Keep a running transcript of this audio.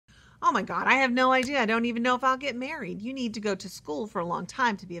Oh my God, I have no idea. I don't even know if I'll get married. You need to go to school for a long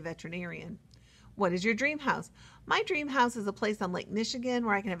time to be a veterinarian. What is your dream house? My dream house is a place on Lake Michigan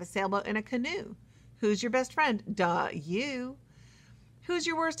where I can have a sailboat and a canoe. Who's your best friend? Duh, you. Who's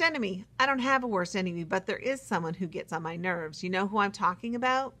your worst enemy? I don't have a worst enemy, but there is someone who gets on my nerves. You know who I'm talking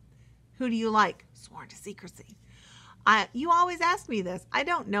about? Who do you like? Sworn to secrecy. You always ask me this. I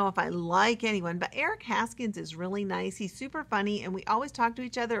don't know if I like anyone, but Eric Haskins is really nice. He's super funny, and we always talk to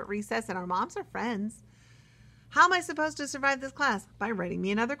each other at recess, and our moms are friends. How am I supposed to survive this class? By writing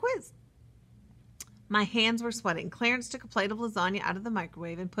me another quiz. My hands were sweating. Clarence took a plate of lasagna out of the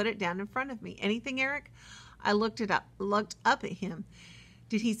microwave and put it down in front of me. Anything, Eric? I looked up at him.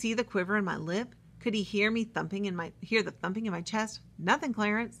 Did he see the quiver in my lip? Could he hear the thumping in my chest? Nothing,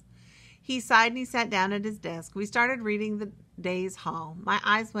 Clarence. He sighed and he sat down at his desk. We started reading the day's haul. My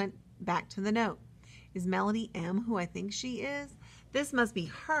eyes went back to the note. Is Melody M who I think she is? This must be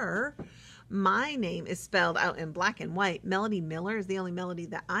her. My name is spelled out in black and white. Melody Miller is the only Melody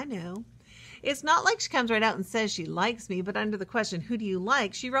that I know. It's not like she comes right out and says she likes me, but under the question, who do you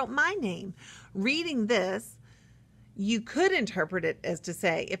like, she wrote my name. Reading this, you could interpret it as to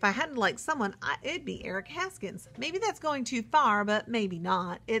say, if I hadn't liked someone, it'd be Eric Haskins. Maybe that's going too far, but maybe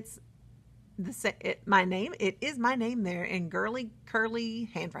not. It's my name. It is my name there in girly, curly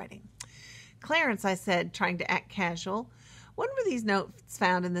handwriting. Clarence, I said, trying to act casual. When were these notes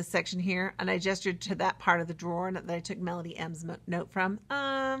found in this section here? And I gestured to that part of the drawer that I took Melody M's note from.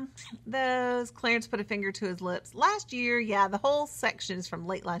 Those. Clarence put a finger to his lips. Last year, yeah, the whole section is from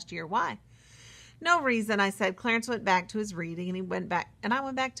late last year. Why? No reason, I said. Clarence went back to his reading, and I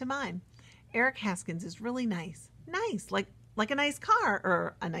went back to mine. Eric Haskins is really nice. Nice, like a nice car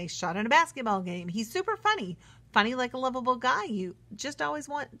or a nice shot in a basketball game. He's super funny. Funny like a lovable guy you just always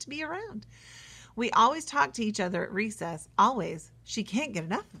want to be around. We always talk to each other at recess. Always. She can't get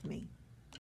enough of me.